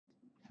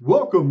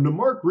Welcome to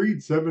Mark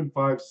Reed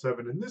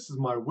 757, and this is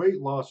my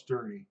weight loss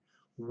journey.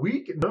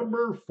 Week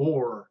number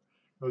 4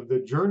 of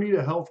the Journey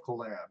to Health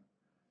collab.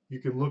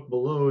 You can look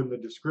below in the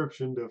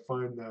description to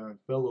find the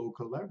fellow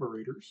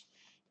collaborators.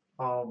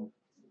 Um,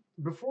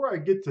 Before I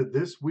get to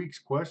this week's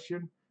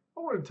question,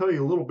 I want to tell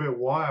you a little bit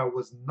why I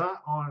was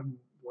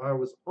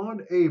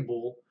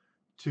unable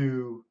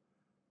to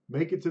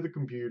make it to the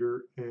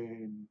computer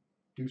and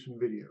do some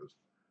videos.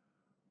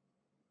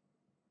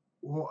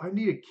 Well, I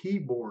need a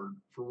keyboard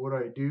for what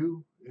I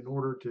do in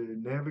order to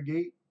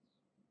navigate,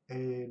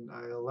 and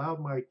I allowed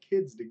my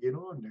kids to get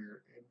on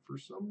there, and for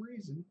some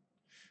reason,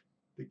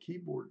 the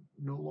keyboard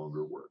no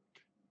longer worked.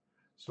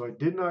 So I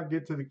did not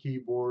get to the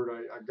keyboard.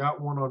 I got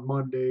one on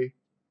Monday,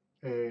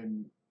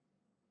 and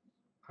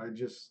by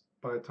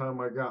the time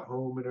I got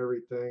home and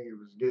everything, it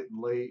was getting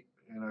late,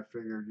 and I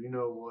figured, you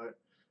know what?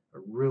 I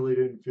really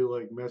didn't feel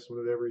like messing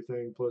with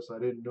everything. Plus, I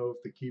didn't know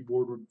if the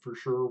keyboard would for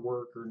sure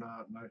work or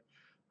not, and I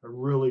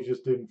really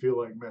just didn't feel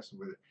like messing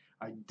with it.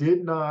 I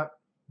did not,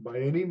 by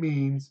any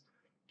means,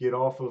 get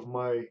off of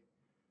my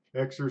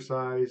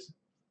exercise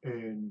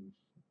and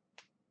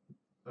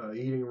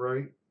eating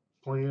right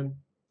plan.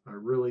 I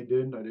really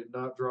didn't. I did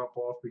not drop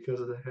off because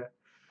of that.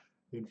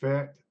 In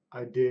fact,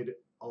 I did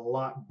a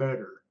lot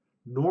better.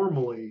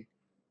 Normally,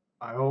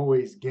 I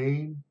always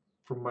gain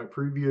from my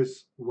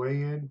previous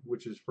weigh-in,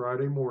 which is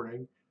Friday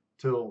morning,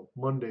 till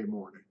Monday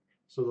morning.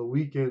 So the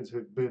weekends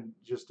have been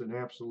just an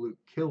absolute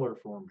killer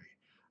for me.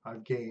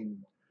 I've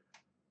gained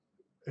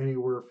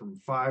anywhere from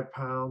 5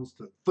 pounds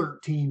to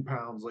 13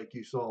 pounds, like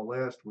you saw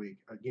last week.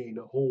 I gained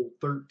a whole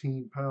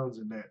 13 pounds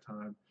in that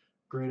time.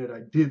 Granted, I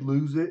did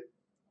lose it,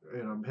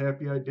 and I'm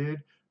happy I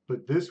did,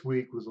 but this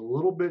week was a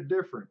little bit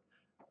different.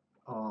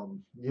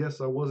 Yes,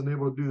 I wasn't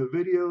able to do the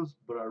videos,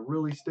 but I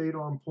really stayed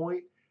on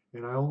point,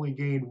 and I only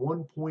gained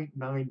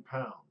 1.9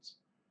 pounds.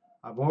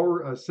 I've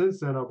already since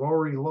then I've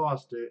already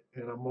lost it,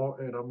 and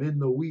I'm in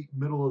the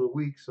middle of the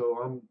week,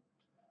 so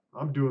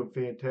I'm doing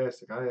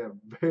fantastic. I have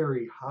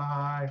very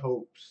high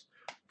hopes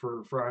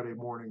for Friday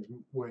morning's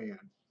weigh-in.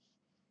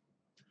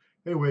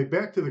 Anyway,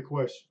 back to the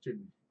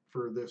question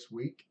for this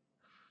week.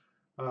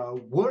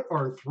 What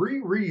are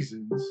 3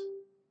 reasons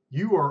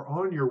you are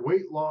on your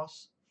weight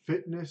loss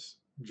fitness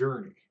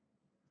journey?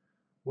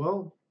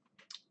 Well,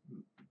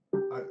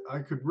 I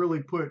could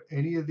really put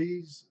any of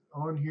these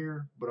on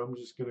here, but I'm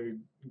just going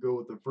to go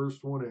with the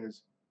first one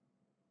as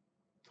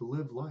to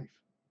live life.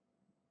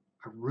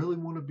 I really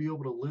want to be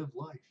able to live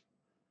life.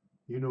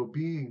 You know,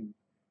 being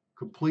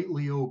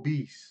completely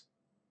obese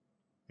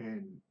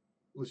and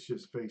let's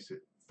just face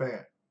it,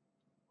 fat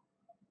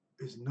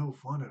is no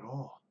fun at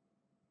all.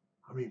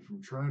 I mean,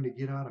 from trying to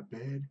get out of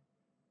bed,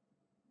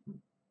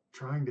 from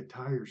trying to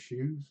tie your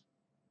shoes,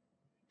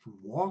 from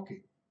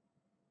walking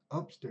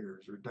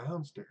upstairs or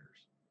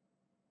downstairs.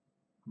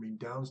 I mean,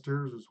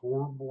 downstairs was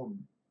horrible, and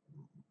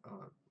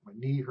my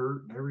knee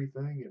hurt and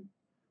everything, and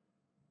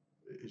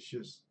it's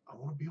just I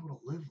want to be able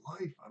to live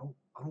life. I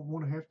don't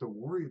want to have to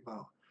worry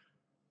about,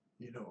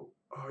 oh,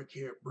 I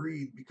can't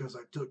breathe because I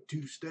took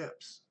 2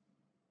 steps.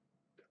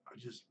 I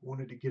just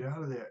wanted to get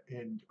out of that.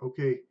 And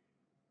okay,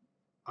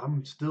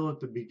 I'm still at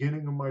the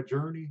beginning of my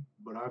journey,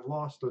 but I've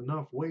lost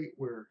enough weight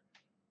where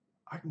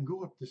I can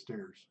go up the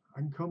stairs. I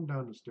can come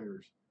down the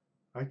stairs.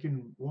 I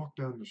can walk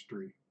down the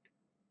street.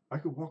 I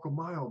could walk a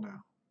mile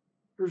now.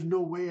 There's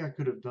no way I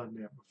could have done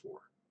that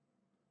before.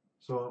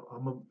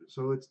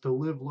 So it's to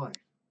live life.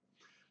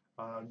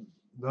 Uh,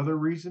 Another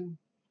reason,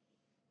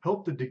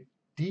 help to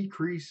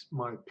decrease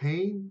my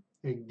pain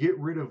and get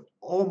rid of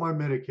all my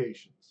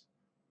medications.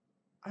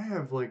 I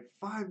have like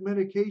 5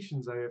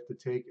 medications I have to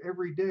take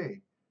every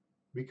day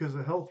because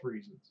of health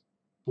reasons.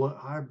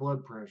 High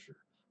blood pressure,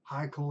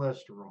 high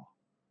cholesterol,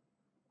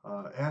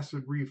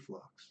 acid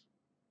reflux,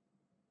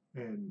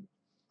 and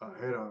I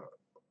had a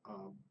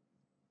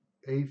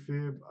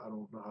AFib. I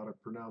don't know how to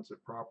pronounce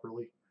it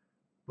properly,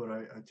 but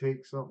I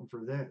take something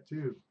for that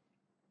too.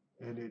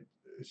 And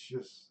it's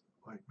just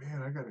like,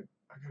 man, I gotta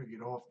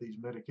get off these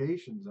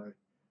medications.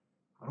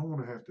 I don't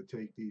want to have to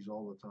take these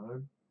all the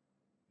time,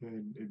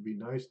 and it'd be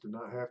nice to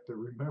not have to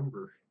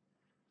remember.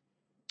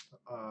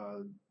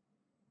 Uh,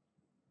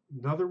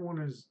 Another one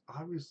is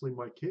obviously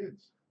my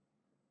kids.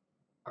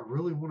 I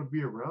really want to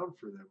be around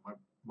for them.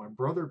 My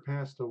brother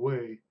passed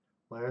away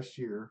last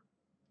year.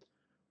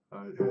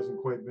 It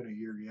hasn't quite been a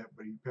year yet,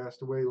 but he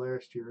passed away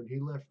last year, and he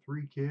left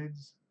 3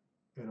 kids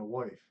and a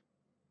wife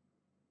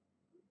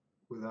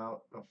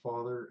without a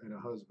father and a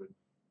husband.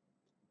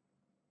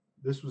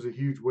 This was a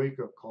huge wake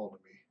up call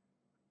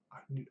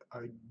to me.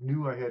 I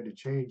knew I had to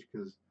change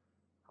because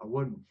I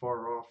wasn't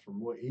far off from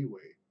what he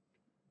weighed,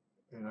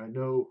 and I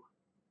know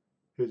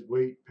his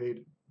weight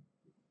paid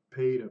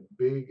a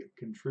big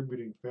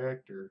contributing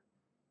factor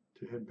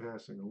to him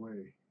passing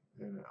away.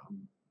 And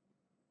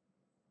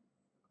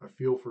I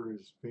feel for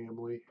his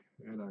family,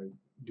 and I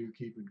do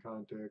keep in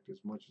contact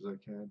as much as I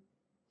can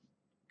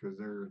because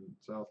they're in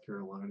South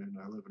Carolina and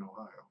I live in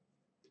Ohio.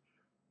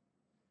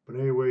 But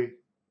anyway,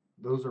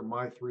 those are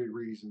my 3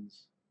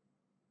 reasons.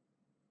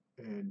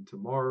 And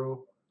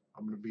tomorrow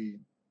I'm going to be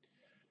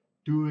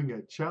doing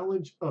a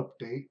challenge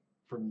update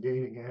from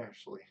Gaining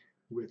Ashley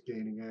with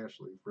Gaining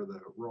Ashley for the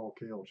Raw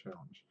Kale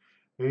Challenge.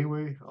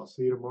 Anyway, I'll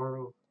see you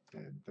tomorrow,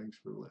 and thanks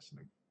for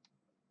listening.